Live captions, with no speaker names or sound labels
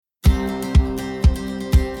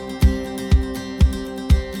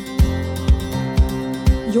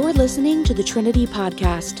You're listening to the Trinity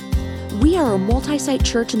Podcast. We are a multi-site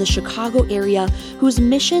church in the Chicago area whose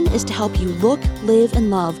mission is to help you look, live, and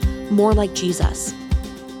love more like Jesus.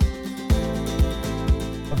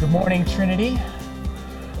 Well, good morning, Trinity.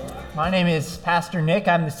 My name is Pastor Nick.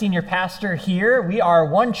 I'm the senior pastor here. We are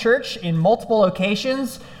one church in multiple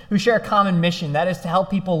locations who share a common mission. That is to help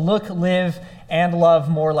people look, live, and love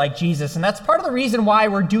more like Jesus. And that's part of the reason why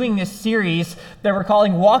we're doing this series that we're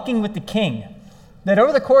calling Walking with the King. That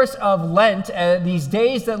over the course of Lent, these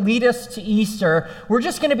days that lead us to Easter, we're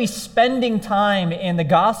just going to be spending time in the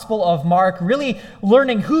Gospel of Mark, really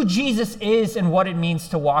learning who Jesus is and what it means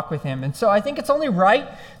to walk with him. And so I think it's only right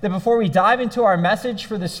that before we dive into our message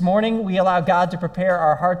for this morning, we allow God to prepare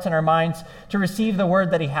our hearts and our minds to receive the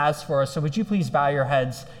word that he has for us. So would you please bow your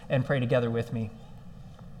heads and pray together with me?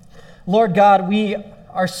 Lord God, we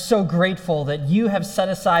are so grateful that you have set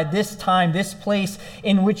aside this time, this place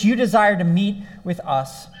in which you desire to meet with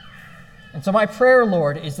us. And so my prayer,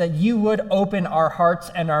 Lord, is that you would open our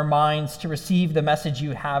hearts and our minds to receive the message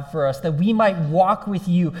you have for us, that we might walk with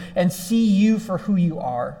you and see you for who you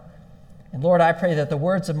are. And Lord, I pray that the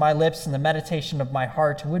words of my lips and the meditation of my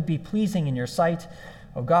heart would be pleasing in your sight,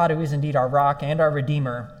 O God, who is indeed our rock and our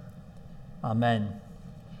Redeemer. Amen.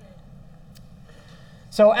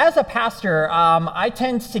 So as a pastor, I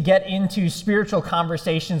tend to get into spiritual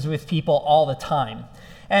conversations with people all the time.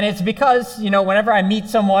 And it's because, whenever I meet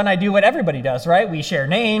someone, I do what everybody does, right? We share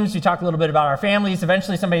names, we talk a little bit about our families.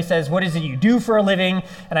 Eventually somebody says, what is it you do for a living?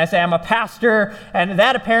 And I say, I'm a pastor. And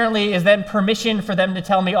that apparently is then permission for them to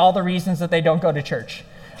tell me all the reasons that they don't go to church.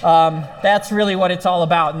 That's really what it's all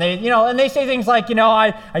about. And they say things like,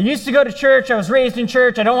 I used to go to church, I was raised in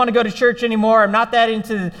church, I don't want to go to church anymore, I'm not that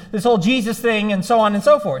into this whole Jesus thing, and so on and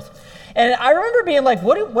so forth. And I remember being like,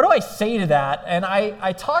 what do I say to that? And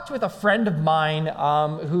I talked with a friend of mine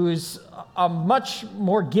who's a much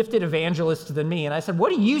more gifted evangelist than me. And I said, what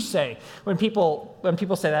do you say when people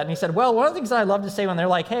say that? And he said, well, one of the things I love to say when they're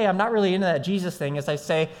like, hey, I'm not really into that Jesus thing, is I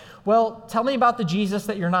say, well, tell me about the Jesus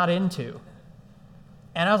that you're not into.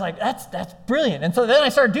 And I was like, that's brilliant. And so then I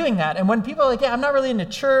started doing that. And when people are like, yeah, I'm not really into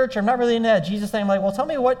church, I'm not really into that Jesus thing, I'm like, well, tell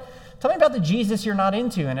me about the Jesus you're not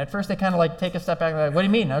into. And at first they kind of take a step back and like, what do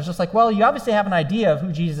you mean? And I was just like, well, you obviously have an idea of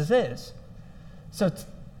who Jesus is. So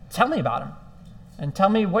tell me about him. And tell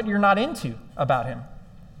me what you're not into about him.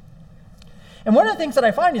 And one of the things that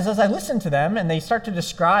I find is as I listen to them and they start to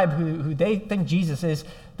describe who they think Jesus is,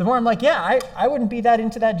 the more I'm like, yeah, I wouldn't be that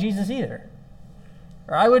into that Jesus either.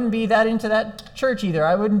 Or I wouldn't be that into that church either.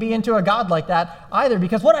 I wouldn't be into a God like that either.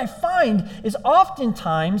 Because what I find is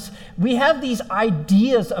oftentimes we have these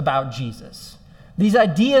ideas about Jesus, these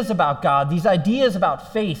ideas about God, these ideas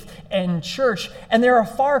about faith and church, and they're a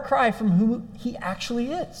far cry from who he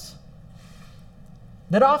actually is.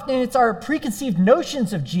 That often it's our preconceived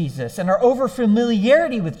notions of Jesus and our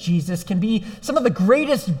overfamiliarity with Jesus can be some of the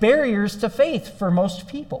greatest barriers to faith for most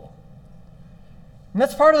people. And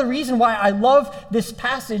that's part of the reason why I love this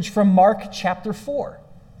passage from Mark chapter 4.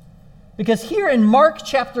 Because here in Mark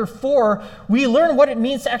chapter 4, we learn what it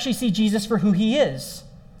means to actually see Jesus for who he is.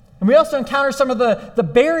 And we also encounter some of the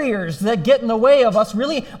barriers that get in the way of us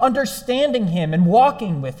really understanding him and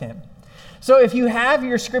walking with him. So if you have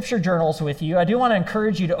your scripture journals with you, I do want to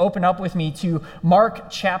encourage you to open up with me to Mark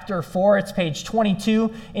chapter 4. It's page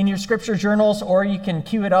 22 in your scripture journals, or you can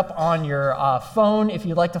cue it up on your phone if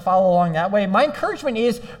you'd like to follow along that way. My encouragement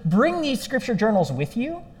is bring these scripture journals with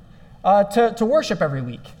you to worship every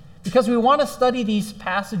week, because we want to study these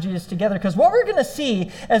passages together. Because what we're going to see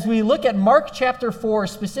as we look at Mark chapter 4,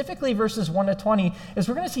 specifically verses 1 to 20, is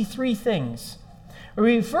we're going to see three things.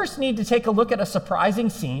 We first need to take a look at a surprising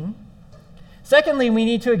scene. Secondly, we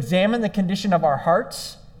need to examine the condition of our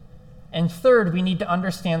hearts. And third, we need to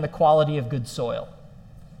understand the quality of good soil.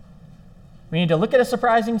 We need to look at a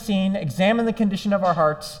surprising scene, examine the condition of our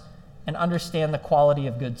hearts, and understand the quality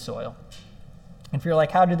of good soil. And if you're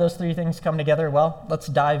like, how do those three things come together? Well, let's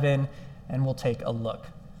dive in and we'll take a look.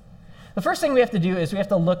 The first thing we have to do is we have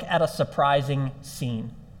to look at a surprising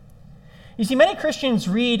scene. You see, many Christians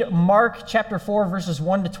read Mark chapter 4, verses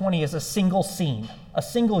 1 to 20 as a single scene, a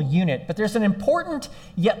single unit. But there's an important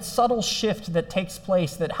yet subtle shift that takes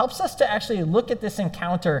place that helps us to actually look at this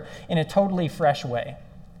encounter in a totally fresh way.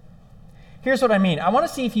 Here's what I mean. I want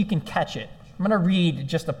to see if you can catch it. I'm going to read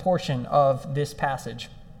just a portion of this passage.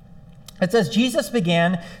 It says, Jesus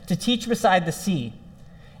began to teach beside the sea,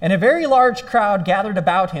 and a very large crowd gathered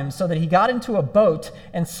about him, so that he got into a boat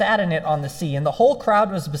and sat in it on the sea, and the whole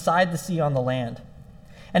crowd was beside the sea on the land.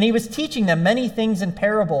 And he was teaching them many things in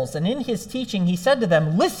parables, and in his teaching he said to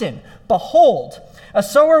them, listen, behold, a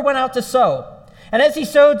sower went out to sow. And as he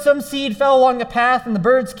sowed, some seed fell along the path, and the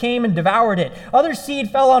birds came and devoured it. Other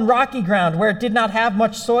seed fell on rocky ground, where it did not have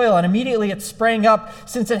much soil, and immediately it sprang up,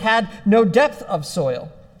 since it had no depth of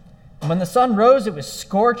soil. And when the sun rose, it was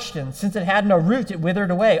scorched, and since it had no root, it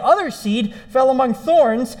withered away. Other seed fell among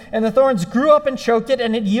thorns, and the thorns grew up and choked it,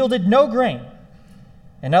 and it yielded no grain.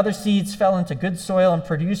 And other seeds fell into good soil and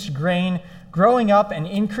produced grain, growing up and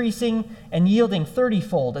increasing and yielding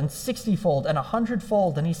 30-fold and 60-fold and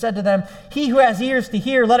 100-fold. And he said to them, "He who has ears to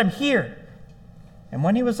hear, let him hear." And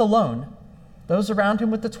when he was alone, those around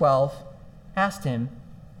him with the 12 asked him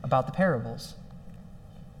about the parables.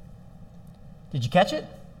 Did you catch it?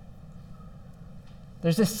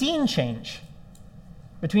 There's a scene change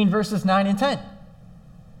between verses 9 and 10.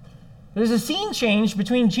 There's a scene change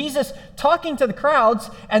between Jesus talking to the crowds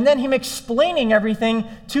and then him explaining everything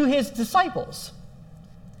to his disciples.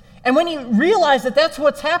 And when you realize that that's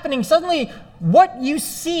what's happening, suddenly what you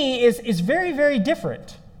see is very, very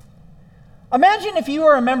different. Imagine if you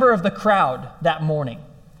were a member of the crowd that morning.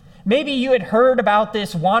 Maybe you had heard about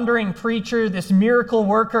this wandering preacher, this miracle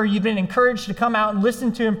worker. You've been encouraged to come out and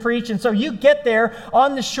listen to him preach. And so you get there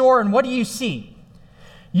on the shore, and what do you see?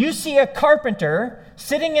 You see a carpenter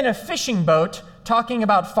sitting in a fishing boat talking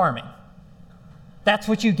about farming. That's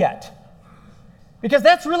what you get. Because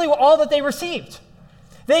that's really all that they received.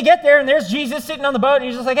 They get there and there's Jesus sitting on the boat and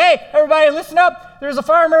he's just like, "Hey, everybody listen up. There's a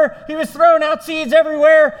farmer. He was throwing out seeds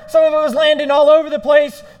everywhere. Some of it was landing all over the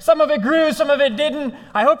place. Some of it grew, some of it didn't.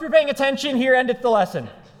 I hope you're paying attention. Here endeth the lesson."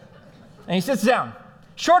 And he sits down.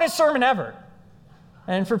 Shortest sermon ever.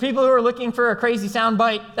 And for people who are looking for a crazy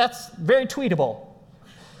soundbite, that's very tweetable.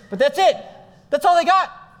 But that's it. That's all they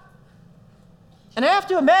got. And I have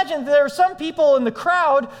to imagine that there are some people in the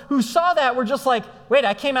crowd who saw that were just like, "Wait,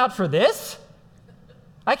 I came out for this?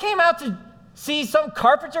 I came out to see some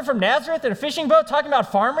carpenter from Nazareth in a fishing boat talking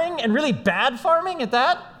about farming, and really bad farming at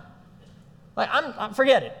that? Like,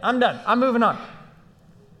 forget it. I'm done. I'm moving on."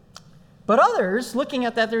 But others, looking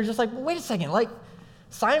at that, they're just like, "Well, wait a second. Like,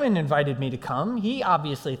 Simon invited me to come. He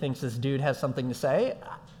obviously thinks this dude has something to say.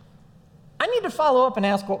 I need to follow up and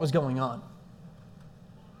ask what was going on."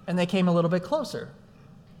 And they came a little bit closer.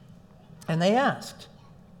 And they asked.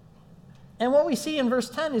 And what we see in verse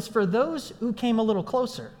 10 is for those who came a little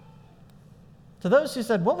closer, to those who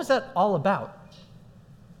said, "What was that all about?"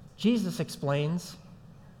 Jesus explains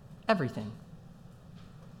everything.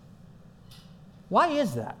 Why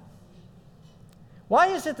is that? Why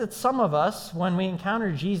is it that some of us, when we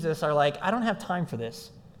encounter Jesus, are like, "I don't have time for this.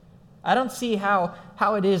 I don't see how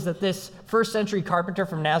it is that this first century carpenter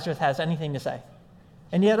from Nazareth has anything to say."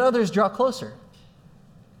 And yet others draw closer.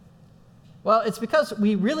 Well, it's because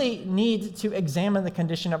we really need to examine the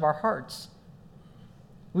condition of our hearts.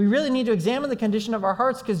 We really need to examine the condition of our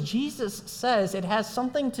hearts because Jesus says it has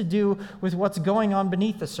something to do with what's going on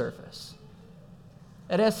beneath the surface.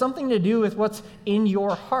 It has something to do with what's in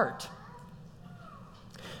your heart.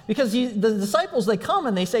 Because the disciples, they come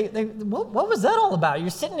and they say, what was that all about? You're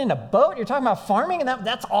sitting in a boat, you're talking about farming, and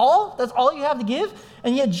that's all? That's all you have to give?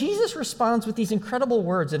 And yet Jesus responds with these incredible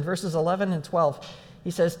words in verses 11 and 12. He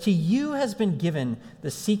says, "To you has been given the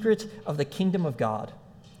secret of the kingdom of God.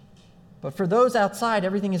 But for those outside,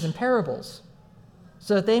 everything is in parables,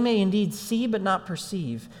 so that they may indeed see but not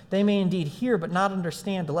perceive. They may indeed hear but not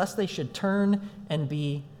understand, lest they should turn and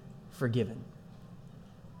be forgiven."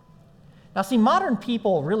 Now, see, modern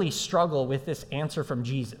people really struggle with this answer from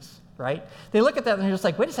Jesus, right? They look at that and they're just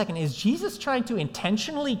like, "Wait a second, is Jesus trying to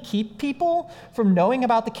intentionally keep people from knowing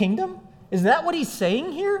about the kingdom? Is that what he's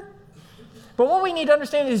saying here?" But what we need to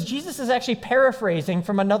understand is Jesus is actually paraphrasing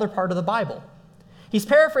from another part of the Bible. He's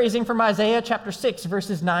paraphrasing from Isaiah chapter 6,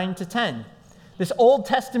 verses 9 to 10, this Old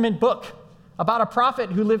Testament book about a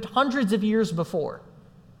prophet who lived hundreds of years before.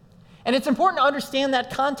 And it's important to understand that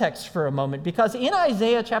context for a moment, because in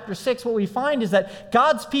Isaiah chapter 6, what we find is that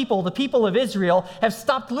God's people, the people of Israel, have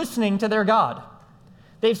stopped listening to their God.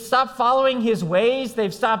 They've stopped following his ways.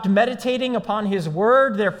 They've stopped meditating upon his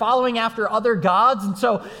word. They're following after other gods. And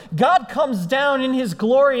so God comes down in his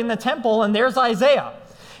glory in the temple, and there's Isaiah.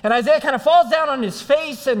 And Isaiah kind of falls down on his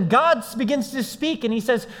face, and God begins to speak, and he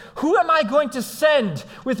says, "Who am I going to send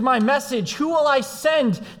with my message? Who will I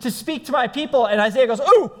send to speak to my people?" And Isaiah goes,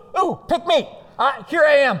 ooh, pick me. Here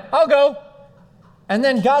I am. I'll go. And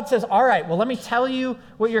then God says, "All right, well, let me tell you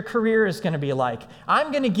what your career is going to be like. I'm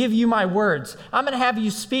going to give you my words. I'm going to have you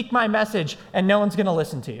speak my message, and no one's going to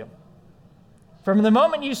listen to you. From the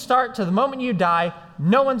moment you start to the moment you die,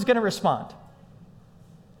 no one's going to respond.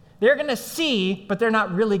 They're going to see, but they're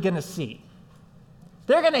not really going to see.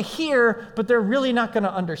 They're going to hear, but they're really not going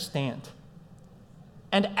to understand.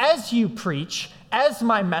 And as you preach, as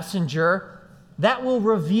my messenger, that will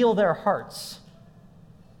reveal their hearts.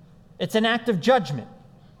 It's an act of judgment.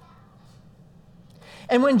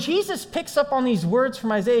 And when Jesus picks up on these words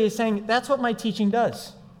from Isaiah, he's saying, that's what my teaching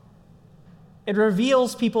does. It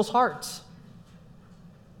reveals people's hearts.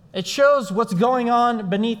 It shows what's going on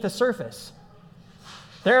beneath the surface.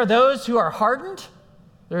 There are those who are hardened.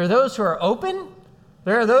 There are those who are open.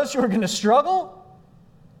 There are those who are going to struggle.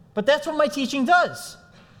 But that's what my teaching does.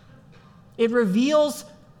 It reveals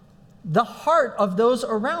the heart of those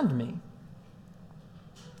around me.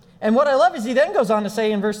 And what I love is he then goes on to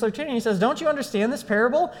say in verse 13, he says, don't you understand this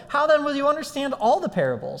parable? How then will you understand all the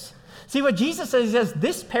parables? See what Jesus says, he says,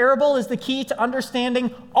 this parable is the key to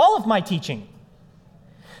understanding all of my teaching.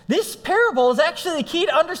 This parable is actually the key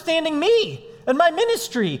to understanding me and my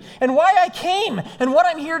ministry and why I came and what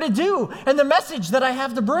I'm here to do and the message that I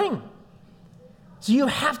have to bring. So you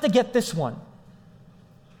have to get this one.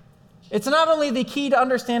 It's not only the key to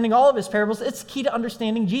understanding all of his parables, it's the key to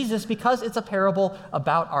understanding Jesus because it's a parable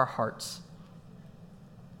about our hearts.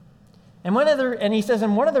 And he says,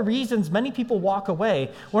 and one of the reasons many people walk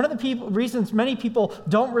away, one of the reasons many people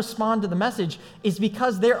don't respond to the message is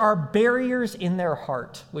because there are barriers in their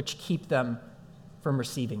heart which keep them from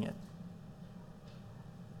receiving it.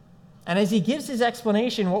 And as he gives his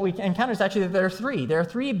explanation, what we encounter is actually that there are three. There are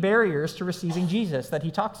three barriers to receiving Jesus that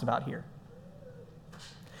he talks about here.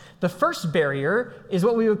 The first barrier is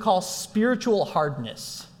what we would call spiritual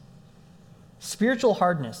hardness. Spiritual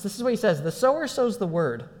hardness. This is what he says. The sower sows the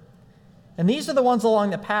word. And these are the ones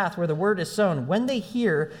along the path where the word is sown. When they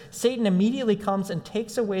hear, Satan immediately comes and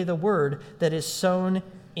takes away the word that is sown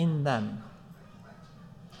in them.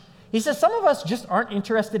 He says some of us just aren't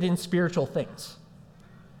interested in spiritual things.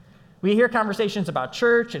 We hear conversations about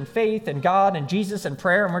church and faith and God and Jesus and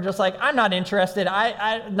prayer, and we're just like, I'm not interested.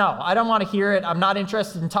 No, I don't want to hear it. I'm not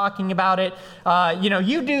interested in talking about it.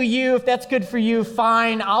 You do you. If that's good for you,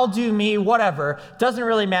 fine. I'll do me, whatever. Doesn't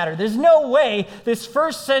really matter. There's no way this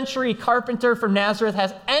first century carpenter from Nazareth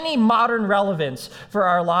has any modern relevance for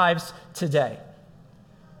our lives today.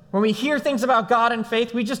 When we hear things about God and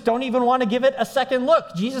faith, we just don't even want to give it a second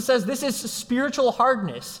look. Jesus says this is spiritual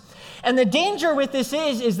hardness. And the danger with this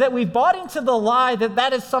is that we've bought into the lie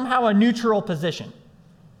that is somehow a neutral position.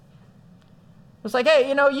 It's like, hey,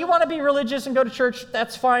 you want to be religious and go to church,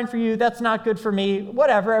 that's fine for you, that's not good for me,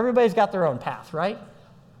 whatever, everybody's got their own path, right?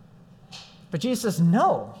 But Jesus says,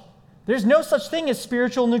 no, there's no such thing as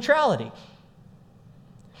spiritual neutrality.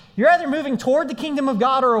 You're either moving toward the kingdom of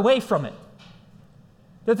God or away from it.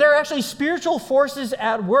 That there are actually spiritual forces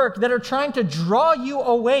at work that are trying to draw you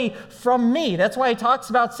away from me. That's why he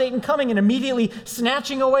talks about Satan coming and immediately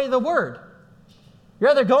snatching away the word.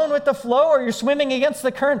 You're either going with the flow or you're swimming against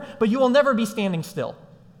the current, but you will never be standing still.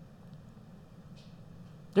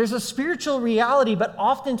 There's a spiritual reality, but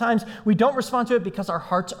oftentimes we don't respond to it because our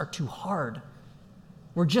hearts are too hard.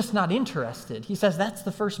 We're just not interested. He says that's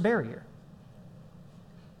the first barrier.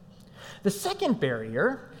 The second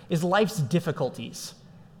barrier is life's difficulties.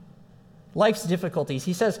 Life's difficulties.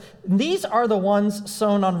 He says, these are the ones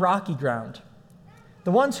sown on rocky ground.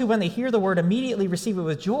 The ones who, when they hear the word, immediately receive it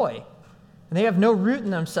with joy. And they have no root in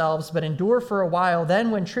themselves, but endure for a while.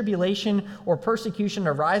 Then when tribulation or persecution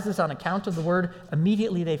arises on account of the word,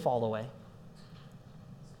 immediately they fall away.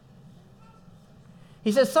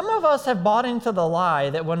 He says, some of us have bought into the lie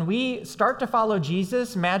that when we start to follow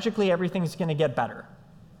Jesus, magically everything's going to get better.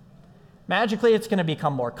 Magically, it's going to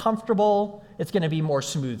become more comfortable. It's going to be more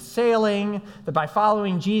smooth sailing. That by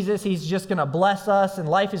following Jesus, he's just going to bless us and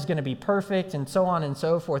life is going to be perfect and so on and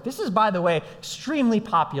so forth. This is, by the way, extremely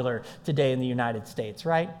popular today in the United States,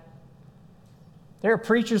 right? There are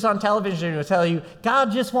preachers on television who tell you,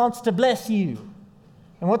 God just wants to bless you.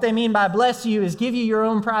 And what they mean by bless you is give you your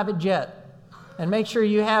own private jet and make sure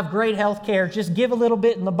you have great health care. Just give a little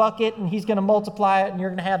bit in the bucket and he's going to multiply it and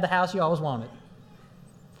you're going to have the house you always wanted.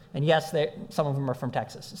 And yes, some of them are from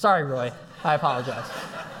Texas. Sorry, Roy. I apologize.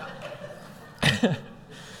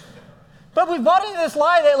 But we've bought into this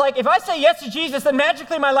lie that, if I say yes to Jesus, then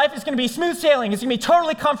magically my life is going to be smooth sailing. It's going to be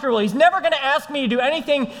totally comfortable. He's never going to ask me to do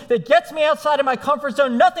anything that gets me outside of my comfort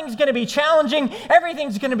zone. Nothing's going to be challenging.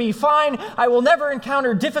 Everything's going to be fine. I will never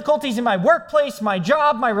encounter difficulties in my workplace, my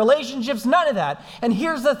job, my relationships, none of that. And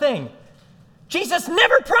here's the thing. Jesus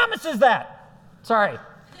never promises that. Sorry.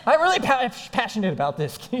 I'm really passionate about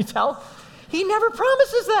this. Can you tell? He never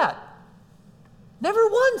promises that. Never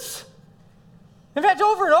once. In fact,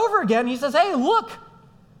 over and over again, he says, hey, look,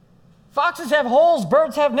 foxes have holes,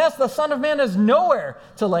 birds have nests, the Son of Man has nowhere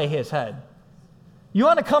to lay his head. You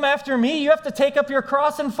want to come after me? You have to take up your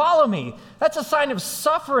cross and follow me. That's a sign of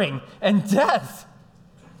suffering and death.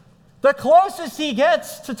 The closest he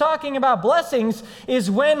gets to talking about blessings is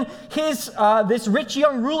when this rich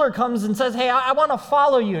young ruler comes and says, hey, I want to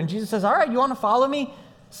follow you. And Jesus says, all right, you want to follow me?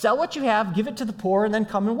 Sell what you have, give it to the poor, and then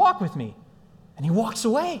come and walk with me. And he walks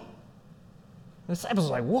away. The disciples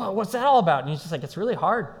are like, whoa, what's that all about? And he's just like, it's really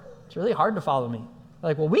hard. It's really hard to follow me.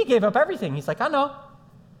 They're like, well, we gave up everything. He's like, I know.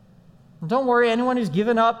 And don't worry, anyone who's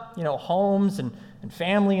given up, homes and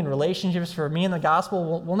family and relationships for me in the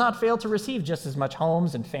gospel will not fail to receive just as much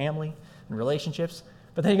homes and family and relationships.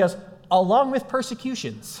 But then he goes, along with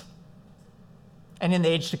persecutions, and in the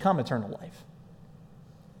age to come, eternal life.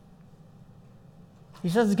 He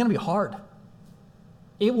says it's going to be hard.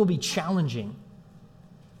 It will be challenging.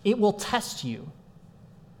 It will test you.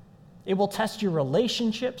 It will test your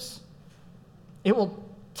relationships. It will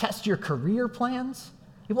test your career plans.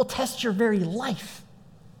 It will test your very life.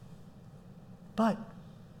 But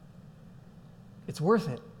it's worth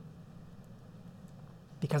it.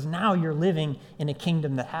 Because now you're living in a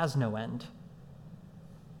kingdom that has no end.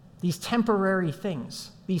 These temporary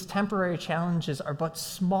things, these temporary challenges are but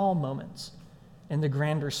small moments in the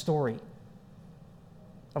grander story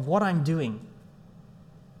of what I'm doing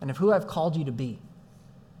and of who I've called you to be.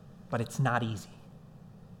 But it's not easy.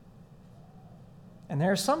 And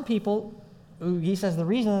there are some people who, he says, the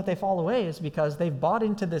reason that they fall away is because they've bought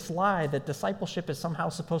into this lie that discipleship is somehow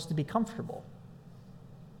supposed to be comfortable.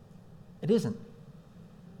 It isn't.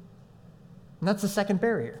 And that's the second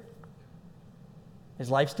barrier,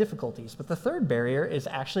 is life's difficulties. But the third barrier is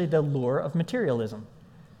actually the lure of materialism.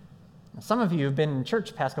 Now, some of you have been in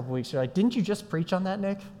church the past couple of weeks. You're like, didn't you just preach on that,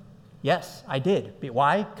 Nick? Yes, I did. But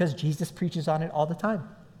why? Because Jesus preaches on it all the time.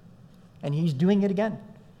 And he's doing it again.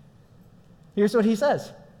 Here's what he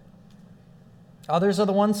says. Others are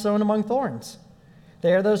the ones sown among thorns.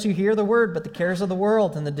 They are those who hear the word, but the cares of the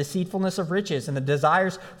world and the deceitfulness of riches and the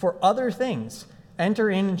desires for other things enter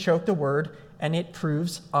in and choke the word, and it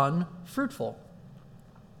proves unfruitful.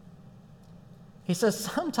 He says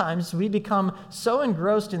sometimes we become so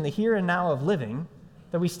engrossed in the here and now of living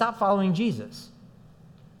that we stop following Jesus.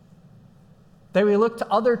 That we look to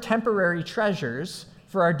other temporary treasures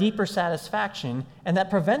for our deeper satisfaction, and that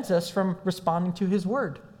prevents us from responding to his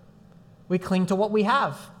word. We cling to what we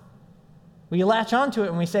have. We latch onto it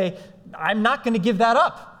and we say, I'm not going to give that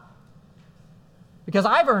up because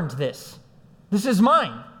I've earned this. This is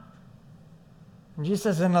mine. And Jesus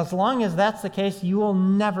says, and as long as that's the case, you will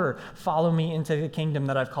never follow me into the kingdom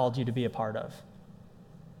that I've called you to be a part of.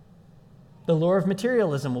 The lure of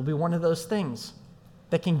materialism will be one of those things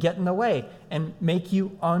that can get in the way and make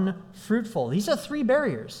you unfruitful. These are three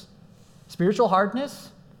barriers: spiritual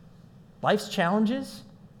hardness, life's challenges,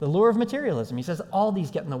 the lure of materialism. He says all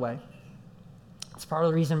these get in the way. It's part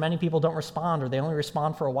of the reason many people don't respond, or they only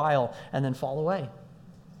respond for a while and then fall away.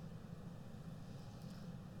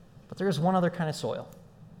 But there is one other kind of soil.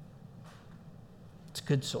 It's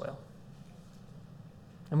good soil.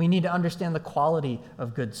 And we need to understand the quality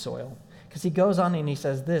of good soil. Because he goes on and he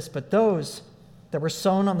says this, but those that were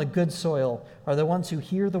sown on the good soil are the ones who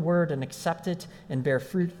hear the word and accept it and bear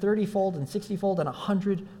fruit 30-fold and 60-fold and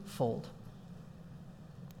 100-fold.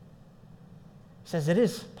 He says it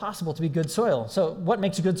is possible to be good soil. So what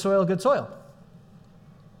makes good soil good soil?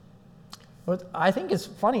 What I think is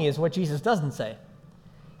funny is what Jesus doesn't say.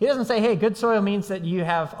 He doesn't say, hey, good soil means that you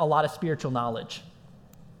have a lot of spiritual knowledge.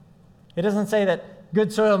 He doesn't say that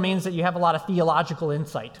good soil means that you have a lot of theological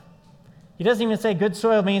insight. He doesn't even say good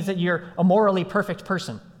soil means that you're a morally perfect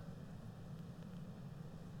person.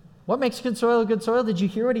 What makes good soil good soil? Did you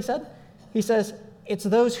hear what he said? He says, it's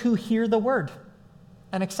those who hear the word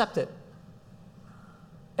and accept it.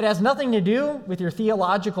 It has nothing to do with your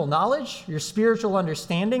theological knowledge, your spiritual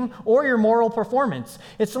understanding, or your moral performance.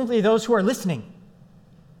 It's simply those who are listening.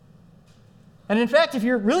 And in fact, if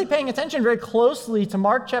you're really paying attention very closely to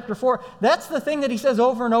Mark chapter 4, that's the thing that he says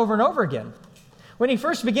over and over and over again. When he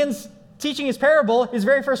first begins teaching his parable, his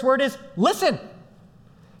very first word is, listen.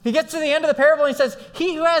 He gets to the end of the parable and he says,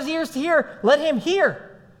 he who has ears to hear, let him hear.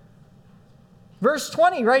 Verse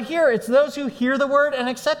 20, right here, it's those who hear the word and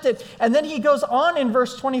accept it. And then he goes on in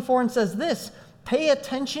verse 24 and says this, pay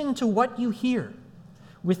attention to what you hear.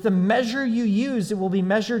 With the measure you use, it will be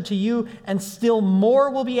measured to you, and still more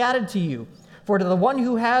will be added to you. For to the one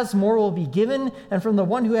who has, more will be given, and from the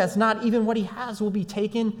one who has not, even what he has will be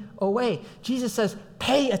taken away. Jesus says,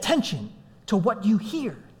 pay attention to what you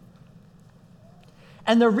hear.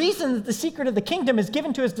 And the reason that the secret of the kingdom is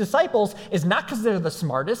given to his disciples is not because they're the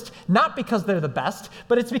smartest, not because they're the best,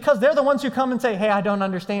 but it's because they're the ones who come and say, hey, I don't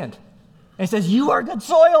understand. And he says, you are good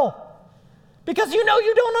soil because you know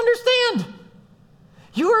you don't understand.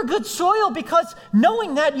 You are good soil because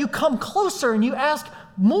knowing that, you come closer and you ask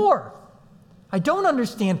more. I don't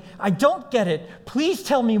understand. I don't get it. Please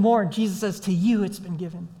tell me more. And Jesus says, to you it's been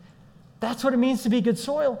given. That's what it means to be good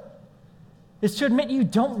soil. It's to admit you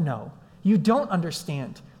don't know, you don't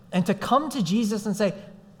understand, and to come to Jesus and say,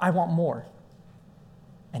 I want more.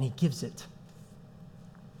 And he gives it.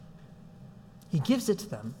 He gives it to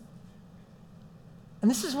them. And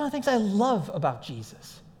this is one of the things I love about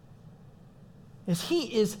Jesus, is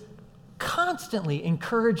he is constantly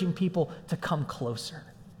encouraging people to come closer.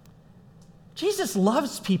 Jesus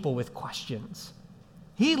loves people with questions.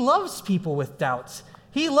 He loves people with doubts.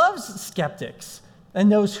 He loves skeptics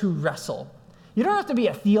and those who wrestle. You don't have to be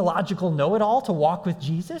a theological know-it-all to walk with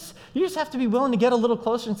Jesus. You just have to be willing to get a little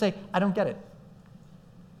closer and say, I don't get it.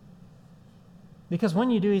 Because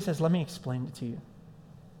when you do, he says, let me explain it to you.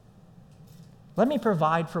 Let me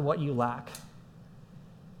provide for what you lack.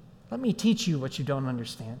 Let me teach you what you don't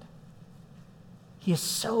understand. He is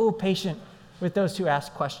so patient with those who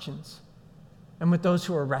ask questions and with those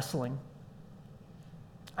who are wrestling.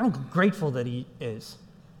 I'm grateful that he is,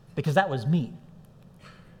 because that was me.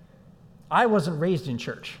 I wasn't raised in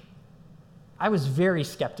church. I was very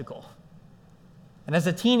skeptical. And as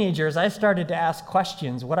a teenager, as I started to ask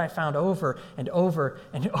questions, what I found over and over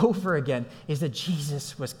and over again is that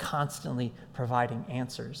Jesus was constantly providing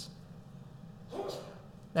answers.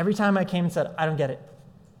 Every time I came and said, I don't get it,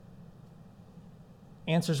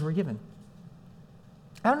 answers were given.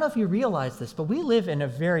 I don't know if you realize this, but we live in a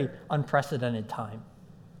very unprecedented time.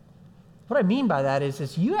 What I mean by that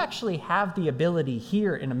is you actually have the ability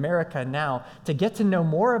here in America now to get to know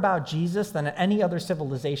more about Jesus than any other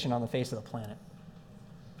civilization on the face of the planet.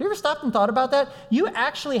 Have you ever stopped and thought about that? You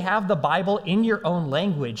actually have the Bible in your own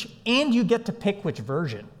language, and you get to pick which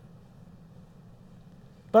version.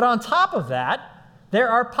 But on top of that, there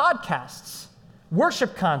are podcasts,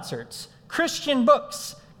 worship concerts, Christian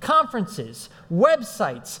books, conferences,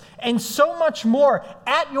 websites, and so much more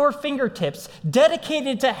at your fingertips,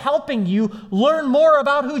 dedicated to helping you learn more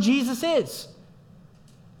about who Jesus is.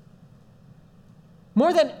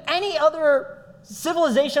 More than any other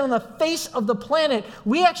civilization on the face of the planet,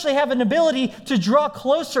 we actually have an ability to draw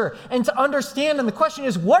closer and to understand. And the question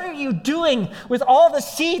is, what are you doing with all the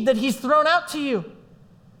seed that he's thrown out to you?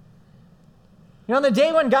 You know, on the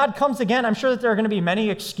day when God comes again, I'm sure that there are going to be many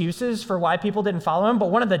excuses for why people didn't follow him, but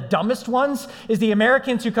one of the dumbest ones is the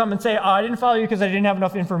Americans who come and say, I didn't follow you because I didn't have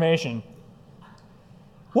enough information.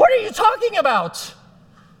 What are you talking about?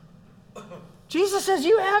 Jesus says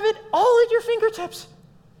you have it all at your fingertips.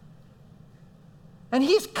 And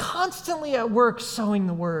he's constantly at work sowing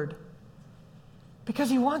the word, because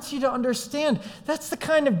he wants you to understand that's the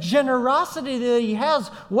kind of generosity that he has.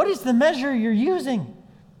 What is the measure you're using?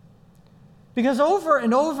 Because over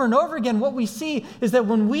and over and over again, what we see is that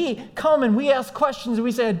when we come and we ask questions and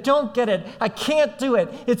we say, I don't get it, I can't do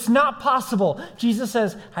it, it's not possible, Jesus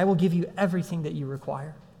says, I will give you everything that you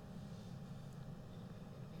require.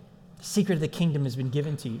 The secret of the kingdom has been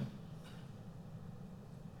given to you.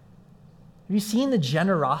 Have you seen the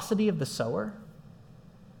generosity of the sower?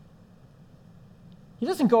 He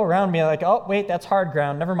doesn't go around being like, oh, wait, that's hard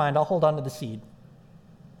ground. Never mind, I'll hold on to the seed.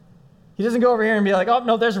 He doesn't go over here and be like, oh,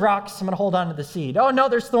 no, there's rocks. I'm going to hold on to the seed. Oh, no,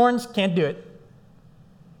 there's thorns. Can't do it.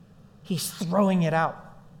 He's throwing it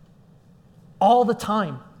out all the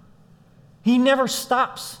time. He never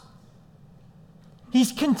stops.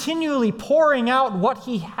 He's continually pouring out what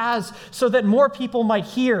he has so that more people might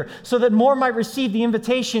hear, so that more might receive the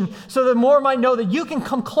invitation, so that more might know that you can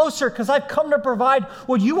come closer because I've come to provide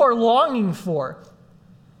what you are longing for.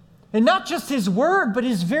 And not just his word, but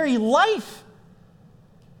his very life.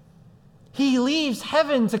 He leaves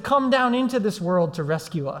heaven to come down into this world to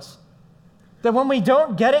rescue us. That when we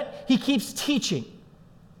don't get it, he keeps teaching.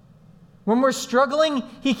 When we're struggling,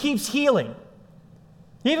 he keeps healing.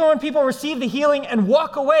 Even when people receive the healing and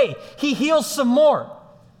walk away, he heals some more.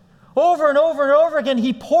 Over and over and over again,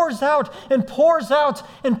 he pours out and pours out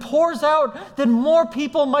and pours out that more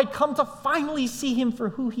people might come to finally see him for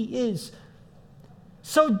who he is.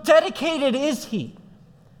 So dedicated is he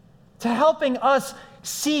to helping us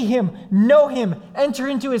see him, know him, enter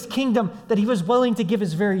into his kingdom, that he was willing to give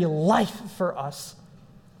his very life for us.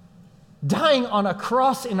 Dying on a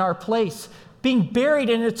cross in our place, being buried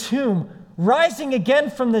in a tomb, rising again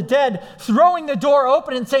from the dead, throwing the door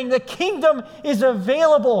open and saying, the kingdom is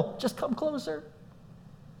available. Just come closer.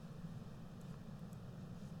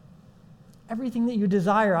 Everything that you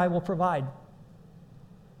desire, I will provide.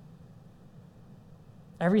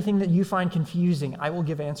 Everything that you find confusing, I will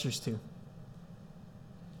give answers to.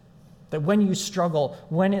 That when you struggle,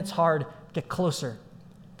 when it's hard, get closer,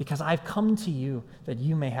 because I've come to you that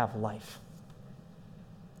you may have life.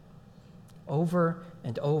 over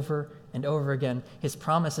and over and over again. His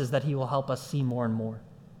promise is that he will help us see more and more.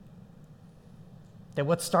 That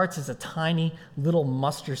what starts as a tiny little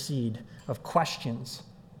mustard seed of questions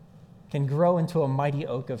can grow into a mighty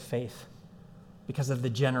oak of faith because of the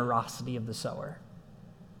generosity of the sower.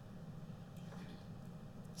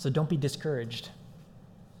 So don't be discouraged.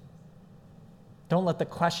 Don't let the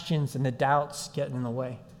questions and the doubts get in the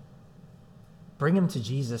way. Bring them to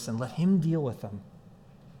Jesus and let him deal with them,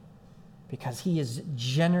 because he is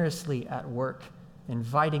generously at work,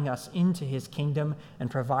 inviting us into his kingdom and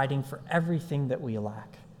providing for everything that we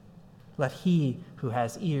lack. Let he who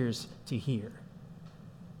has ears to hear,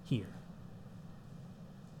 hear.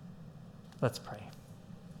 Let's pray.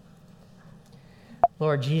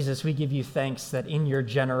 Lord Jesus, we give you thanks that in your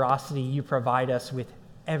generosity you provide us with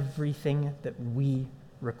everything that we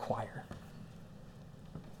require.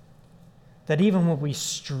 That even when we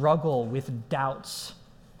struggle with doubts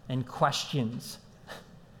and questions,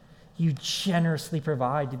 you generously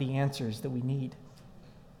provide the answers that we need.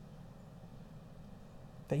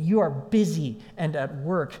 That you are busy and at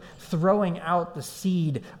work throwing out the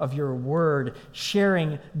seed of your word,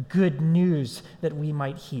 sharing good news that we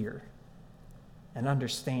might hear and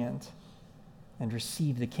understand and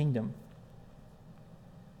receive the kingdom.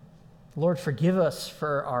 Lord, forgive us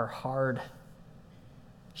for our hard,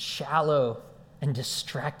 shallow, and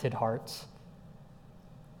distracted hearts.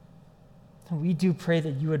 And we do pray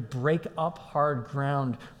that you would break up hard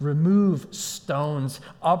ground, remove stones,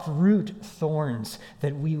 uproot thorns,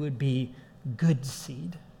 that we would be good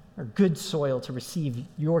seed, or good soil to receive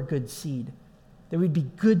your good seed. That we'd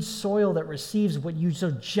be good soil that receives what you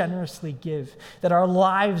so generously give, that our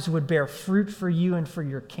lives would bear fruit for you and for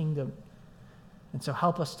your kingdom. And so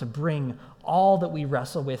help us to bring all that we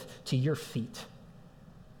wrestle with to your feet,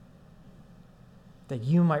 that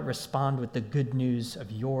you might respond with the good news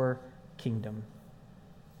of your kingdom.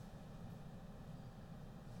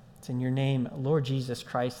 It's in your name, Lord Jesus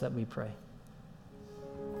Christ, that we pray.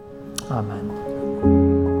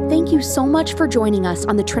 Amen. Thank you so much for joining us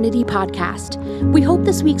on the Trinity Podcast. We hope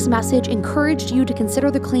this week's message encouraged you to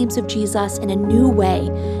consider the claims of Jesus in a new way,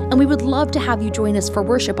 and we would love to have you join us for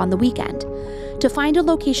worship on the weekend. To find a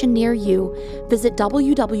location near you, visit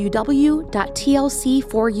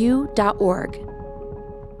www.tlc4u.org.